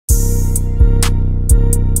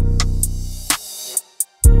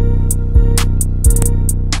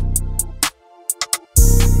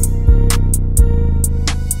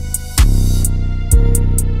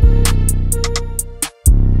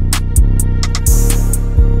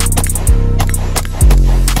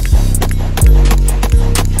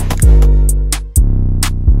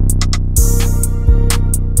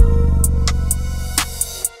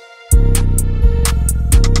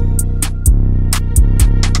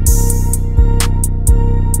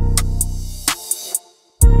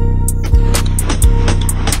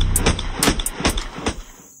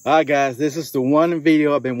Alright guys, this is the one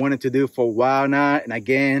video I've been wanting to do for a while now, and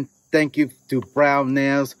again, thank you to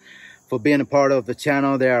BROWNELLS for being a part of the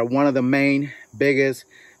channel. They are one of the main biggest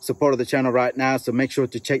support of the channel right now, so make sure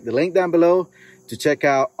to check the link down below to check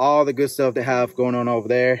out all the good stuff they have going on over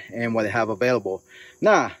there and what they have available.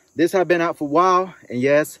 Now, this has been out for a while, and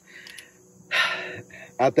yes,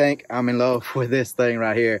 I think I'm in love with this thing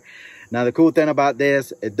right here. Now, the cool thing about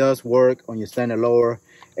this, it does work on your standard lower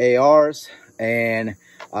ARs, and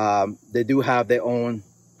they do have their own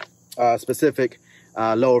specific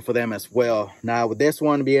lower for them as well. Now, with this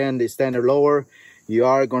one being the standard lower, you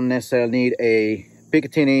are going to necessarily need a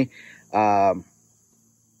Picatinny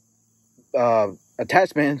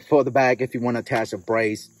attachment for the back if you want to attach a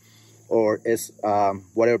brace, or it's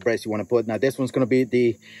whatever brace you want to put. Now, this one's going to be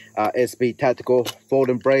the SB Tactical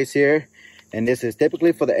Folding Brace here, and this is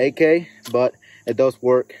typically for the AK, but it does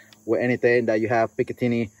work with anything that you have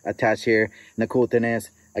Picatinny attached here. And the cool thing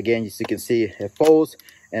is, again, as you can see, it folds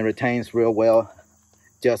and retains real well,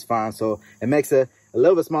 just fine. So it makes it a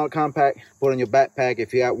little bit smaller, compact, put in your backpack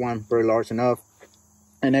if you got one very large enough,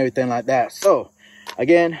 and everything like that. So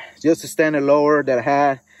again, just a standard lower that I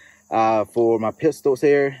had for my pistols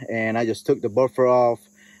here, and I just took the buffer off,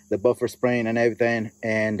 the buffer spring and everything,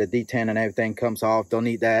 and the detent and everything comes off. Don't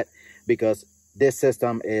need that because this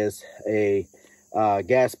system is a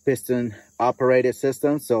gas piston operated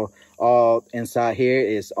system, so all inside here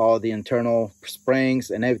is all the internal springs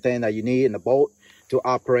and everything that you need in the bolt to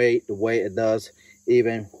operate the way it does,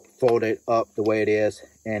 even fold it up the way it is,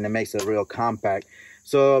 and it makes it real compact.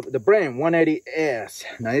 So the BRN180's,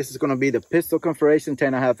 now this is going to be the pistol configuration,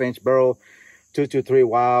 10.5 inch barrel, 223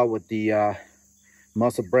 Wylde with the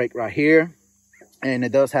muzzle brake right here, and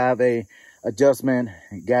it does have a adjustment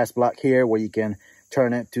gas block here where you can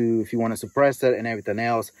turn it to if you want to suppress it and everything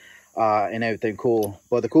else, and everything cool.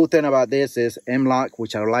 But the cool thing about this is M-lock,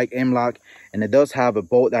 which I like M-lock, and it does have a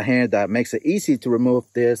bolt down here that makes it easy to remove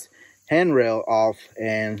this handrail off,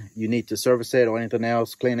 and you need to service it or anything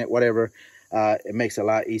else, clean it, whatever. It makes it a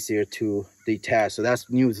lot easier to detach. So that's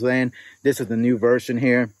new then. This is the new version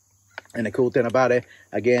here, and the cool thing about it,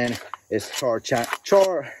 again, is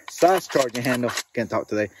size charging handle. Can't talk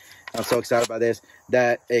today. I'm so excited about this,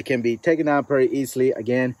 that it can be taken down pretty easily.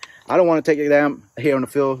 Again, I don't want to take it down here on the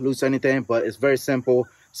field, loose or anything, but it's very simple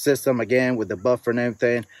system, again, with the buffer and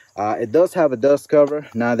everything. It does have a dust cover.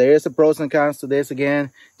 Now, there is a pros and cons to this,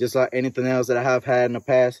 again, just like anything else that I have had in the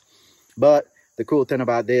past. But the cool thing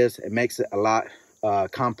about this, it makes it a lot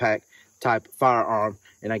compact type firearm.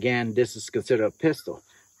 And again, this is considered a pistol.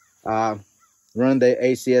 Run the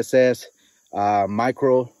ACSS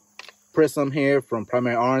micro prism here from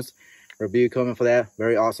Primary Arms. Review coming for that.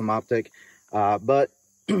 Very awesome optic. But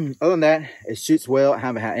other than that, it shoots well. I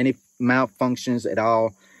haven't had any malfunctions at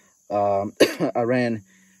all. I ran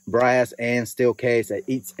brass and steel case that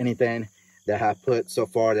eats anything that I have put so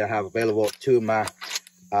far that I have available to my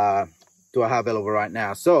I have available right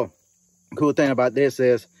now. So cool thing about this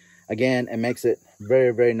is, again, it makes it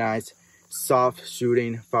very, very nice, soft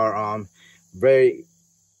shooting firearm.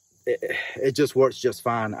 It just works just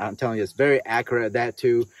fine. I'm telling you, it's very accurate at that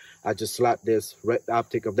too. I just slapped this red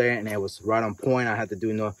optic up there and it was right on point. I had to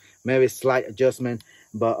do maybe slight adjustment,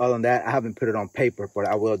 but other than that, I haven't put it on paper, but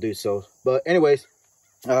I will do so. But anyways,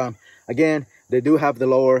 again, they do have the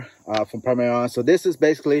lower from Primary Arms. So this is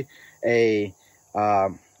basically a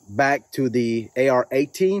back to the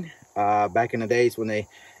AR-18 back in the days when they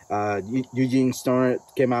Eugene Stern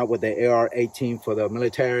came out with the AR-18 for the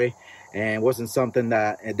military, and wasn't something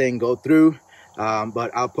that it didn't go through,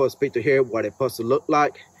 but I'll post a picture here what it's supposed to look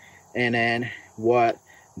like, and then what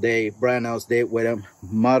the BROWNELLS did with them,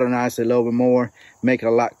 modernize it a little bit more, make it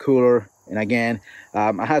a lot cooler. And again,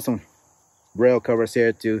 I had some rail covers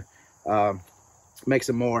here to make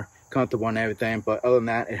it more comfortable and everything, but other than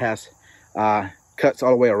that, it has cuts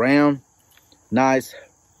all the way around, nice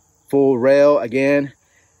full rail, again,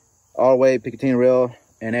 all the way Picatinny rail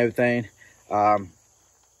and everything. Got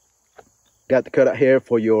the cutout here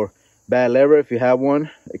for your bad lever if you have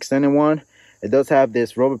one, extended one. It does have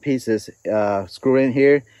this rubber pieces screw in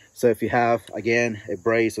here, so if you have, again, a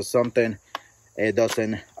brace or something, it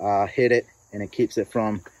doesn't hit it, and it keeps it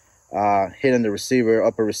from hitting the receiver,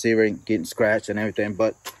 upper receiver, and getting scratched and everything.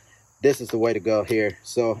 But this is the way to go here.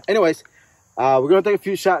 So anyways, we're gonna take a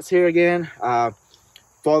few shots here again,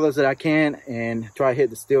 farthest that I can, and try to hit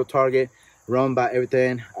the steel target, run by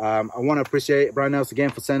everything. I want to appreciate BROWNELLS again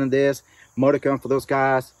for sending this modicum for those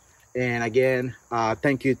guys, and again,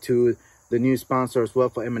 thank you to the new sponsor as well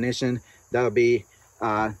for ammunition. That'll be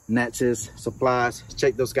Natchez Supplies.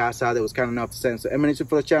 Check those guys out. They was kind enough to send some ammunition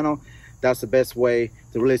for the channel. That's the best way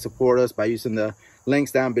to really support us, by using the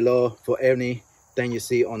links down below for anything you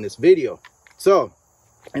see on this video. So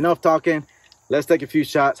enough talking, let's take a few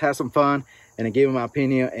shots, have some fun, and then give you my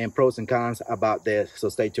opinion and pros and cons about this. So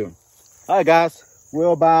stay tuned. All right guys, we're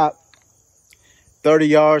about 30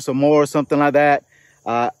 yards or more, something like that.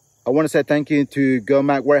 I want to say thank you to Go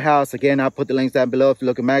Mag Warehouse. Again, I'll put the links down below if you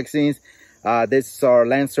look at magazines. This is our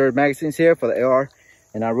Lancer magazines here for the AR,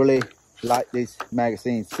 and I really like these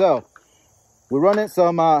magazines. So we're running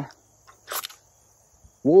some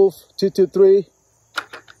Wolf 223.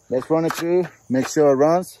 Let's run it through, make sure it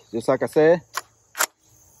runs just like I said,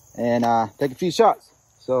 and take a few shots.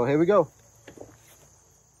 So here we go.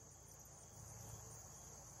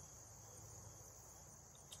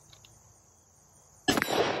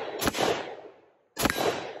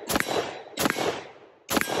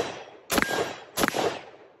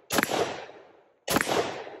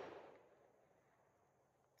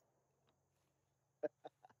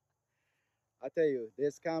 I tell you,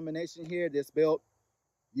 this combination here, this build,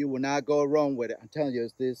 you will not go wrong with it. I'm telling you,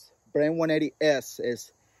 this BRN180's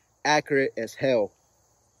is accurate as hell.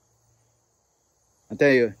 I'm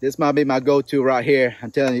telling you, this might be my go-to right here.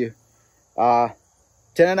 I'm telling you,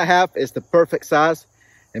 10.5 is the perfect size,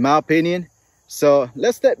 in my opinion. So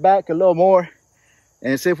let's step back a little more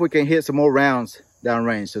and see if we can hit some more rounds down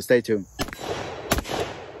range. So stay tuned.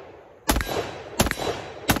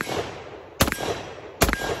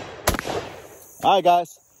 All right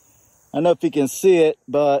guys, I don't know if you can see it,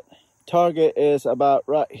 but target is about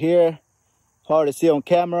right here. Hard to see on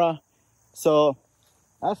camera. So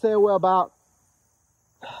I say we're about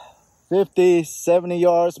 50, 70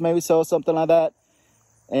 yards, maybe so, something like that.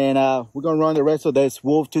 And we're gonna run the rest of this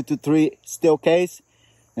Wolf 223 steel case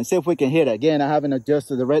and see if we can hit it. Again, I haven't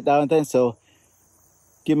adjusted the red dot and thing, so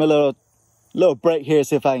give me a little break here,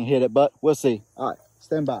 see if I can hit it, but we'll see. All right,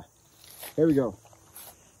 stand by. Here we go.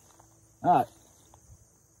 All right.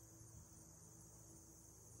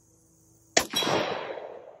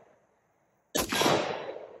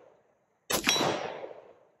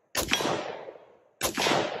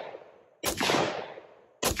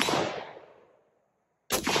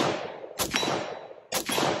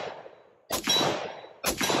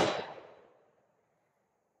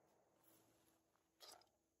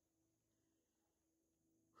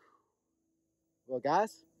 Well,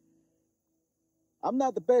 guys, I'm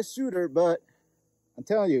not the best shooter, but I'm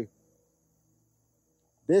telling you,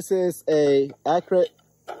 this is a accurate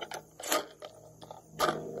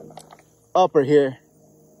upper here,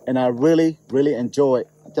 and I really, really enjoy it.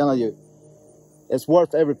 I'm telling you, it's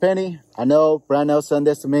worth every penny. I know Brownell sent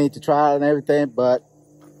this to me to try it and everything, but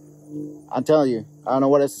I'm telling you, I don't know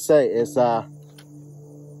what else to say. It's I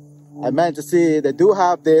managed to see they do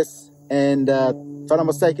have this, and if I'm not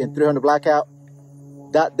mistaken, 300 blackout.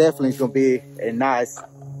 That definitely is going to be a nice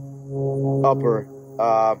upper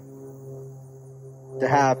to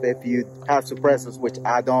have if you have suppressors, which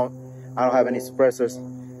I don't have any suppressors,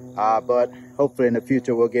 but hopefully in the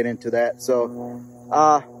future we'll get into that. So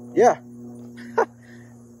yeah,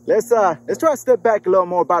 let's try to step back a little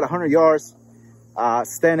more, about 100 yards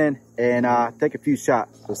standing, and take a few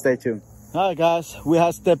shots. So stay tuned. All right guys, we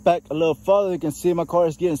have to step back a little further. You can see my car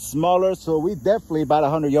is getting smaller, so we definitely about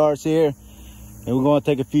 100 yards here. And we're going to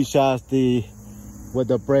take a few shots with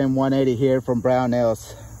the BRN180 here from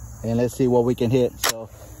Brownells, and let's see what we can hit. So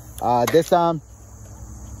this time,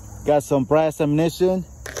 got some brass ammunition,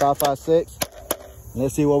 5.56.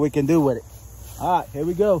 Let's see what we can do with it. All right, here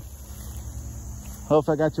we go. Hope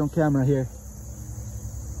I got you on camera here.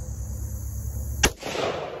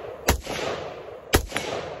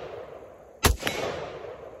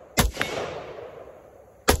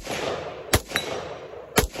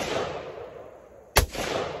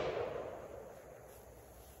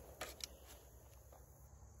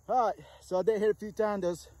 All right, so I did hit a few times.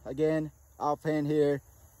 Just again, offhand here,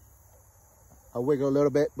 I wiggle a little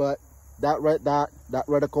bit, but that red dot, that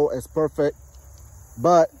reticle is perfect.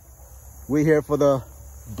 But we're here for the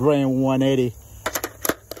BRN180.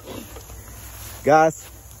 Guys,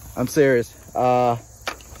 I'm serious.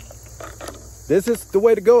 This is the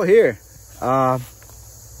way to go here.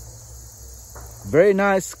 Very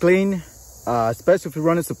nice, clean, especially if you're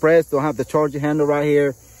running suppressed, don't have the charging handle right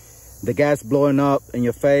here. The gas blowing up in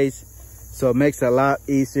your face, so it makes it a lot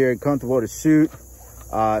easier and comfortable to shoot.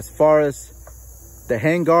 As far as the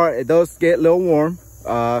handguard, it does get a little warm.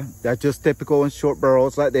 That's just typical in short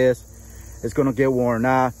barrels like this. It's gonna get warm.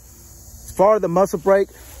 Now, as far as the muzzle brake,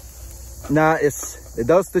 now it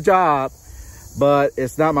does the job, but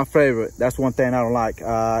it's not my favorite. That's one thing I don't like.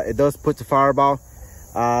 It does put the fireball.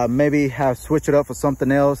 Maybe have switch it up for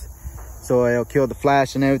something else, so it'll kill the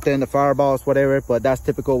flash and everything, the fireballs, whatever. But that's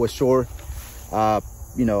typical with short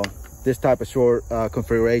you know, this type of short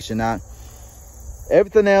configuration. Now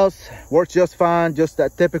everything else works just fine, just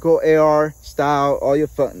that typical AR style. All your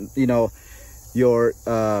fun, you know, your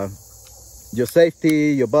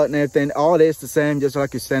safety, your button, everything, all this the same, just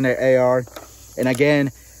like your standard AR. And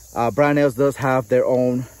again, Brownells does have their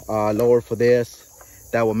own lower for this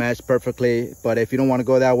that will match perfectly. But if you don't want to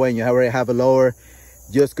go that way and you already have a lower,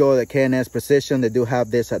 just go to the K&S Precision. They do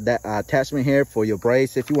have this attachment here for your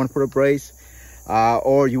brace if you want to put a brace,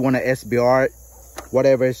 or you want to SBR it,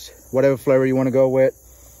 whatever flavor you want to go with.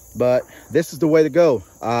 But this is the way to go.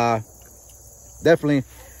 Definitely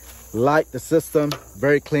like the system,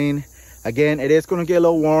 very clean. Again, it is going to get a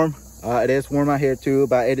little warm. It is warm out here too,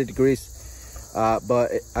 about 80 degrees.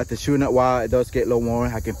 But after shooting it while, it does get a little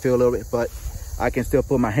warm. I can feel a little bit, but I can still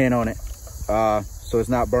put my hand on it, so it's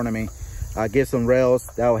not burning me. Get some rails,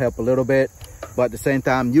 that will help a little bit, but at the same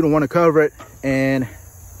time, you don't want to cover it and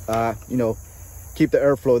you know, keep the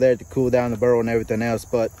airflow there to cool down the barrel and everything else.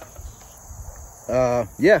 But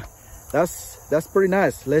yeah, that's pretty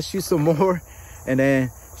nice. Let's shoot some more and then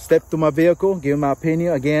step to my vehicle, give my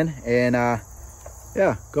opinion again, and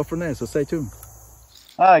yeah, go from there. So stay tuned.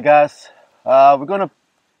 All right, guys, we're gonna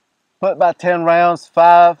put about 10 rounds,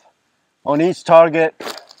 5 on each target,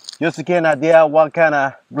 just to get an idea what kind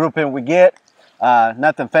of grouping we get.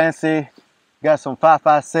 Nothing fancy. Got some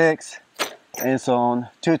 5.56 and some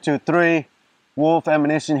 223 Wolf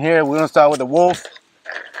ammunition here. We're gonna start with the Wolf,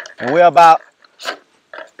 and we're about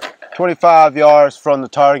 25 yards from the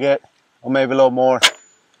target, or maybe a little more.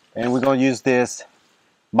 And we're gonna use this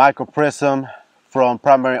micro prism from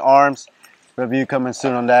Primary Arms. Review coming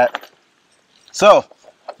soon on that. So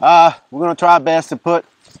we're gonna try our best to put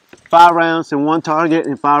 5 rounds in one target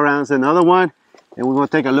and 5 rounds in another one, and we're gonna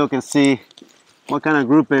take a look and see what kind of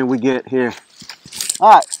grouping we get here. All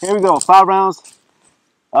right, here we go. 5 rounds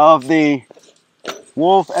of the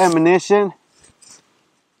Wolf ammunition.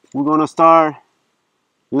 We're gonna start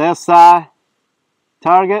left side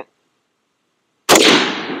target.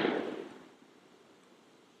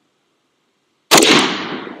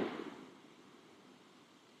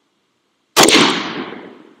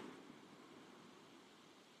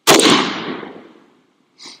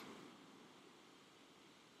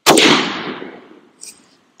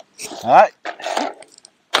 All right,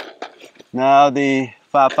 now the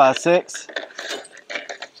 5.56.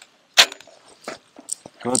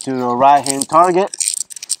 Go to the right hand target,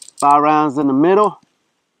 5 rounds in the middle.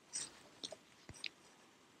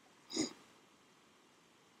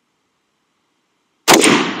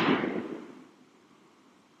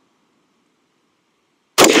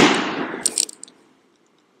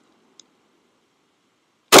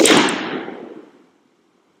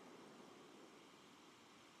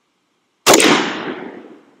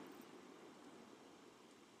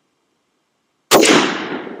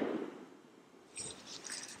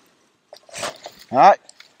 All right,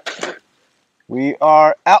 we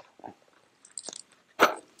are out.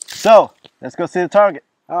 So let's go see the target.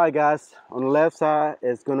 All right, guys, on the left side,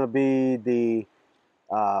 it's gonna be the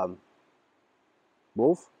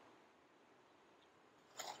Wolf.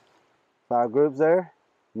 5 groups there,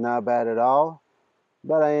 not bad at all.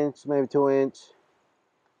 About 1 inch, maybe 2 inch.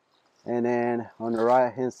 And then on the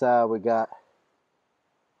right hand side, we got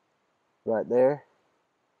right there.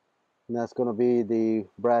 And that's going to be the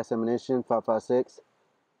brass ammunition, 5.56.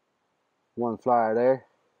 1 flyer there,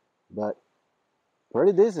 but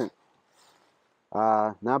pretty decent.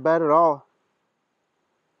 Not bad at all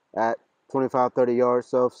at 25-30 yards.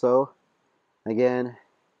 So again,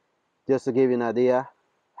 just to give you an idea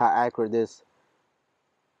how accurate this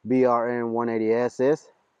BRN180's is.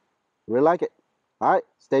 Really like it. All right,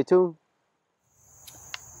 stay tuned.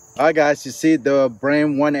 All right, guys, you see the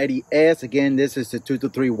BRN180's. Again, this is the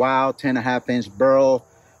 223 Wylde 10.5 inch barrel,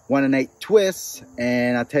 1 1/8 twist,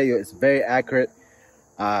 and I tell you, it's very accurate.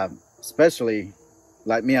 Especially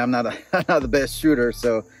like me, I'm not the best shooter,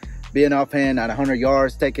 so being offhand at 100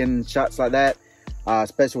 yards, taking shots like that,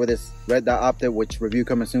 especially with this red dot optic, which review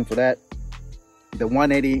coming soon for that. The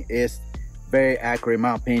 180 is very accurate in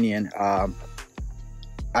my opinion.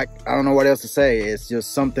 I don't know what else to say. It's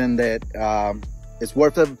just something that it's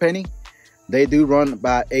worth every penny. They do run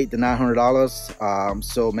about $800 to $900,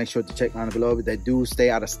 so make sure to check down below. They do stay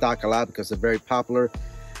out of stock a lot because they're very popular.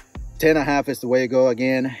 10.5 is the way to go.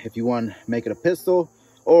 Again, if you want to make it a pistol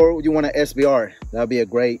or you want to SBR, that'll be a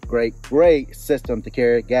great system to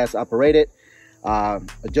carry. Gas operated,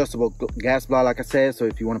 adjustable gas block, like I said. So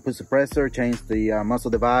if you want to put suppressor, change the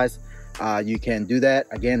muzzle device, you can do that.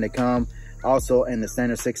 Again, they come also in the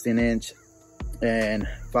standard 16-inch and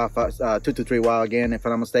 223 Wylde. Again, if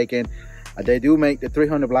I'm not mistaken, they do make the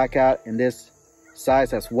 300 blackout in this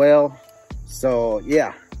size as well. So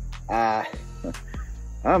yeah,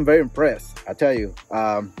 I'm very impressed, I tell you.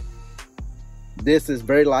 This is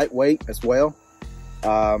very lightweight as well.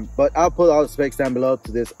 But I'll put all the specs down below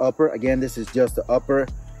to this upper. Again, this is just the upper.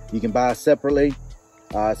 You can buy separately.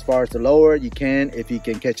 As far as the lower, you can, if you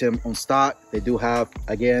can catch them on stock. They do have,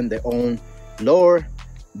 again, their own lower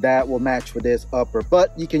that will match with this upper.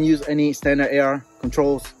 But you can use any standard AR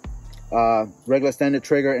controls, regular standard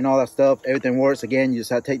trigger and all that stuff. Everything works. Again, you just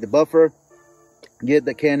have to take the buffer, get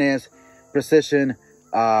the KNS precision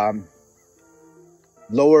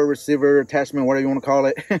lower receiver attachment, whatever you want to call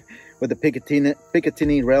it, with the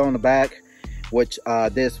Picatinny rail on the back, which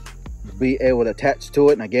this will be able to attach to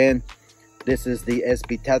it. And again, this is the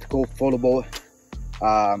SB Tactical foldable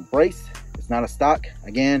brace. It's not a stock.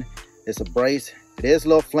 Again, it's a brace. It is a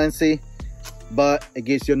little flimsy, but it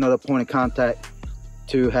gives you another point of contact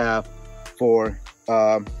to have for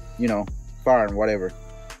you know, firing whatever.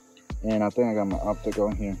 And I think I got my optic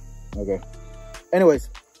on here. Okay, anyways,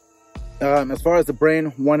 as far as the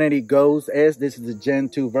BRN-180 goes, this is the Gen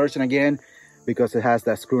 2 version again, because it has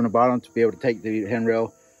that screw in the bottom to be able to take the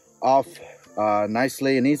handrail off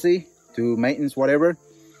nicely and easy to maintenance, whatever.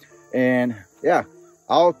 And yeah,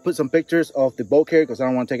 I'll put some pictures of the bolt carrier because I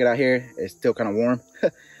don't want to take it out here. It's still kind of warm.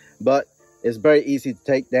 But it's very easy to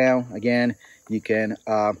take down. Again, you can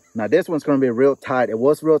now this one's going to be real tight. It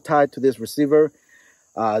was real tight to this receiver.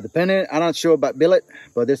 Depending, I'm not sure about billet,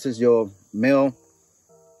 but this is your your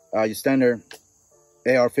standard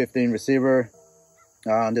AR-15 receiver.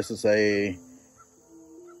 This is a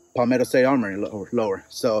Palmetto State Armory lower,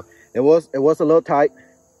 so it was a little tight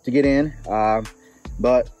to get in,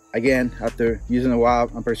 but again, after using a while,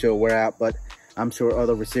 I'm pretty sure it'll wear out. But I'm sure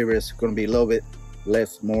other receivers going to be a little bit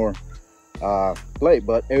more play,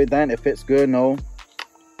 but everything, it fits good. No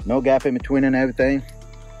gap in between and everything.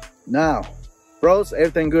 Now, pros,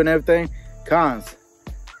 everything good and everything. Cons,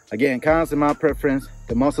 again, cons in my preference,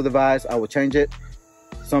 the muzzle device, I would change it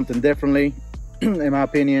something differently. In my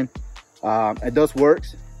opinion, it does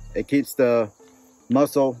works. It keeps the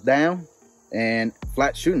muzzle down and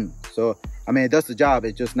flat shooting. So I mean, it does the job.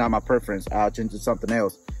 It's just not my preference. I'll change it to something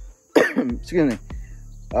else. Excuse me.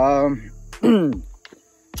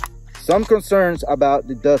 Some concerns about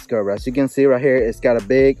the dust cover. As you can see right here, it's got a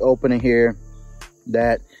big opening here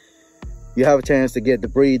that you have a chance to get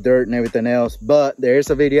debris, dirt, and everything else. But there is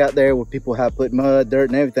a video out there where people have put mud, dirt,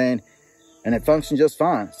 and everything, and it functions just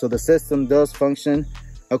fine. So the system does function.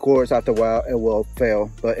 Of course, after a while, it will fail.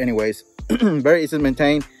 But anyways, very easy to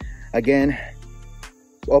maintain. Again,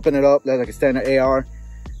 open it up like a standard AR.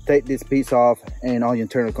 Take this piece off, and all your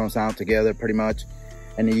internal comes down together pretty much.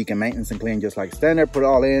 And then you can maintenance and clean just like standard. Put it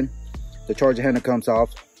all in. The charger handle comes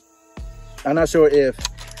off. I'm not sure if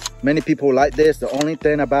many people like this. The only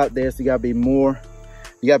thing about this, you gotta be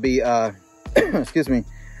excuse me,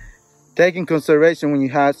 taking consideration when you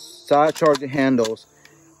have side charging handles,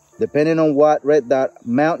 depending on what red dot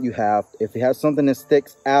mount you have. If you have something that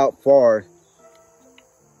sticks out far,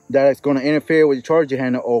 that is going to interfere with your charger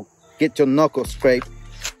handle or get your knuckles scraped,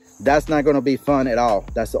 that's not going to be fun at all.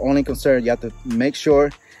 That's the only concern. You have to make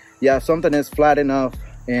sure you have something that's flat enough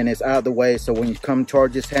and it's out of the way, so when you come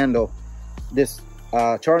charge this handle,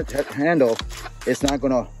 charge handle, it's not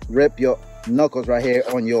going to rip your knuckles right here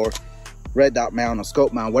on your red dot mount or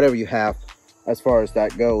scope mount, whatever you have, as far as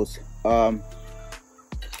that goes. So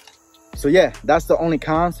yeah, that's the only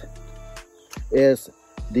cons, is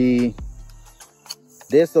this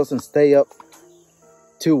doesn't stay up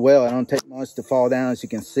too well. It don't take much to fall down. As you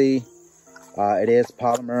can see, it is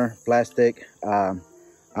polymer plastic.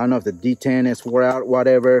 I don't know if the D10 is wore out,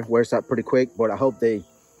 whatever, wears out pretty quick, but I hope they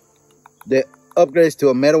upgrades to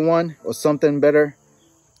a metal one or something better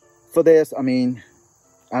for this. I mean,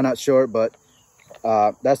 I'm not sure, but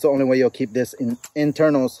that's the only way you'll keep this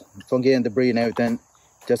internals from getting debris and everything,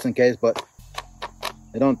 just in case. But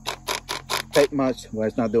it don't take much. Well,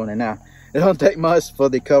 it's not doing it now. It don't take much for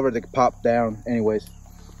the cover to pop down anyways.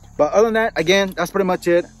 But other than that, again, that's pretty much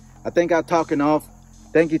it. I think I'm talking off.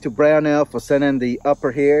 Thank you to BROWNELL for sending the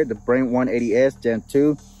upper here, the BRN180's Gen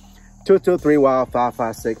 2 223 Wylde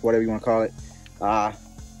 556, whatever you want to call it,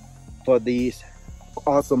 for these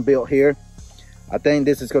awesome build here. I think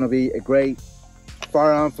this is going to be a great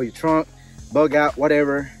firearm for your trunk, bug out,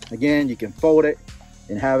 whatever. Again, you can fold it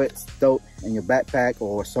and have it stowed in your backpack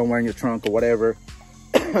or somewhere in your trunk or whatever.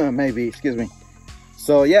 Maybe, excuse me.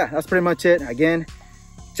 So yeah, that's pretty much it. Again,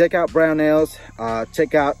 check out BROWNELLS.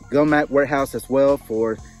 Check out Gun Mag Warehouse as well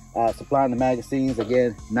for supplying the magazines.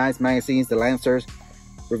 Again, nice magazines, the Lancers.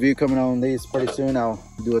 Review coming on these pretty soon. I'll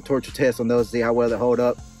do a torture test on those, see how well they hold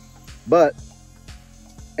up.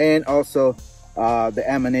 And also the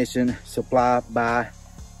ammunition supplied by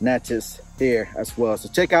Natchez here as well. So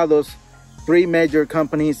check out those 3 major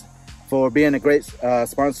companies for being a great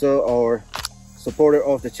sponsor or supporter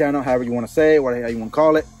of the channel, however you want to say, whatever you want to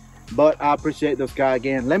call it. But I appreciate those guys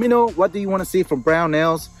again. Let me know what do you want to see from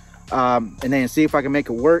Brownells, and then see if I can make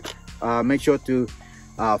it work. Make sure to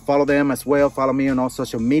follow them as well. Follow me on all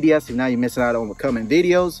social media, so now you're missing out on upcoming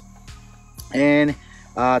videos. And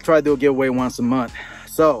try to do a giveaway once a month.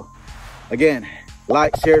 So again,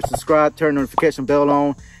 like, share, subscribe, turn notification bell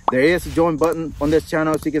on. There is a join button on this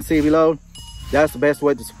channel, as you can see below. That's the best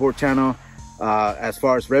way to support channel. As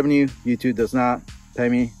far as revenue, YouTube does not pay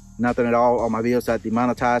me nothing at all. All my videos are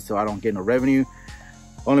demonetized, so I don't get no revenue.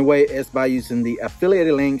 Only way is by using the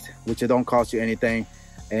affiliated links, which it don't cost you anything,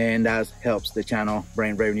 and that helps the channel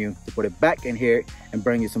bring revenue to put it back in here and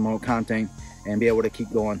bring you some more content and be able to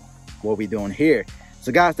keep going what we're doing here.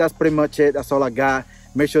 So guys, that's pretty much it. That's all I got.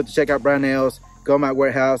 Make sure to check out Brownells, go to my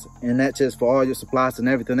warehouse, and that's just for all your supplies and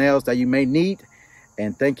everything else that you may need.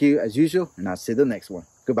 And thank you as usual, and I'll see you the next one.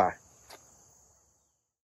 Goodbye.